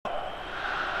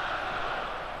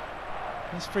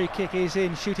This free kick is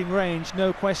in shooting range,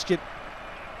 no question.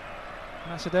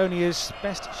 Macedonia's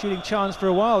best shooting chance for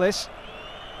a while, this.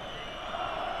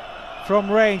 From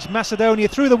range, Macedonia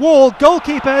through the wall,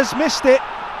 goalkeeper has missed it,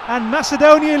 and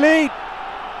Macedonia lead.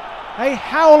 A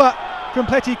howler from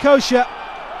Qualifier.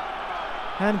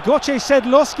 And Goce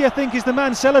Sedlowski, I think, is the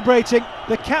man celebrating.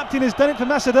 The captain has done it for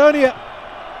Macedonia.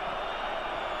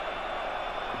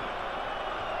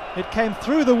 It came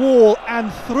through the wall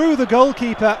and through the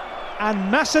goalkeeper,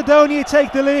 and Macedonia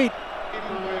take the lead.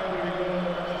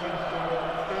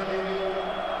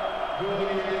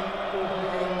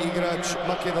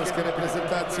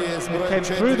 It came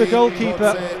through the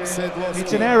goalkeeper.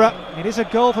 It's an error. It is a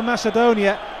goal for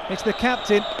Macedonia. It's the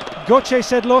captain, Goce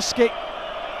Sedlowski.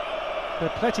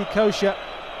 But Qualifier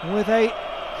with a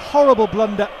horrible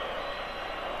blunder.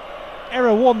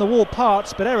 Error 1, the wall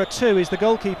parts, but error 2 is the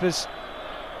goalkeeper's.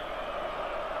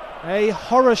 A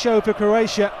horror show for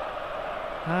Croatia,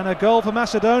 and a goal for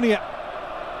Macedonia.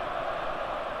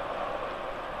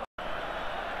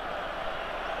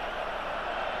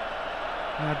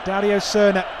 Now Dario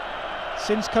Serna,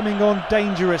 since coming on,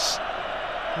 dangerous.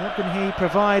 What can he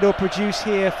provide or produce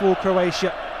here for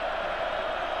Croatia?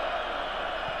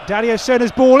 Dario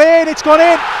Serna's ball in, it's gone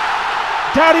in!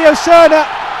 Dario Serna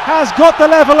has got the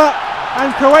leveller,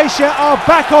 and Croatia are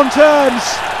back on terms.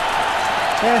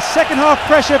 Their second half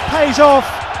pressure pays off,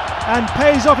 and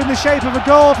pays off in the shape of a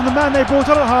goal from the man they brought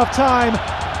on at half time,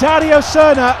 Dario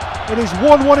Serna. It is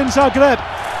 1-1 in Zagreb.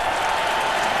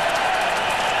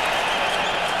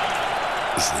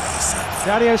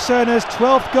 Dario Serna's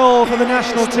 12th goal for the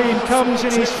national team comes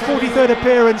in his 43rd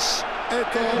appearance,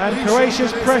 and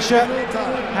Croatia's pressure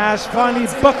has finally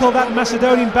buckled that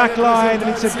Macedonian back line, and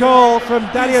it's a goal from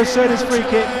Dario Serna's free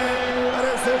kick.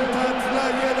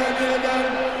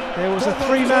 There was a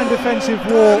three-man defensive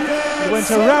wall. It went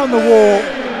around the wall,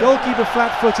 goalkeeper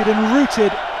flat-footed and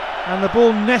rooted, and the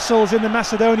ball nestles in the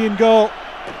Macedonian goal,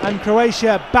 and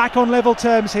Croatia back on level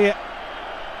terms here.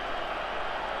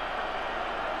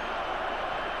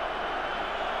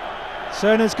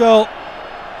 Serna's goal,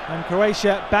 and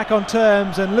Croatia back on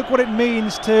terms, and look what it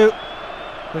means to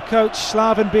the coach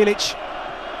Slaven Bilic,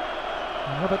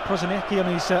 and Robert Prozanecki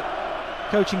on his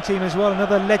coaching team as well,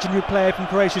 another legendary player from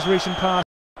Croatia's recent past.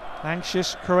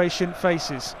 Anxious Croatian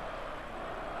faces.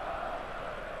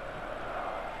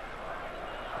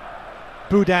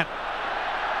 Budan.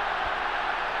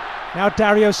 Now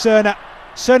Dario Serna.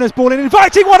 Serna's ball in,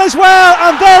 inviting one as well,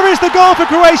 and there is the goal for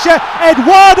Croatia,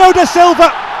 Eduardo da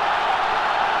Silva.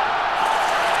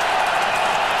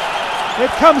 It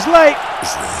comes late,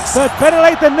 but better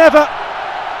late than never,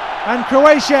 and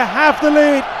Croatia have the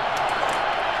lead.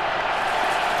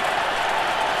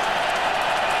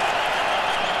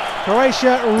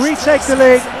 Croatia retake the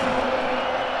lead.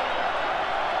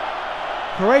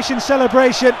 Croatian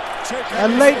celebration, a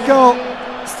late goal.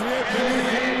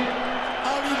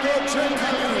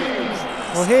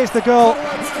 Well, here's the goal.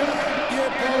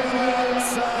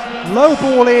 Low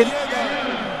ball in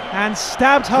and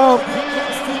stabbed home.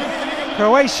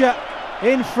 Croatia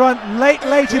in front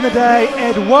late in the day.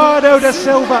 Eduardo da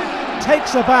Silva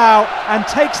takes a bow and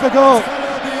takes the goal.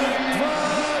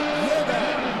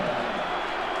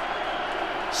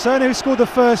 Serna, who scored the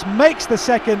first, makes the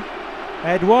second.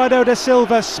 Eduardo da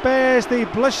Silva spares the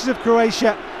blushes of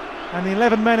Croatia, and the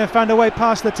 11 men have found a way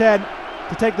past the 10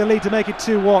 to take the lead to make it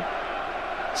 2-1.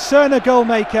 Serna goal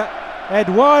maker,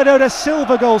 Eduardo da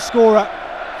Silva goal scorer.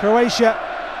 Croatia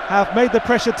have made the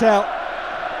pressure tell.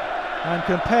 And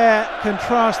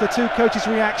contrast the two coaches'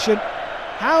 reaction.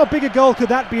 How big a goal could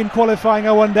that be in qualifying,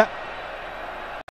 I wonder?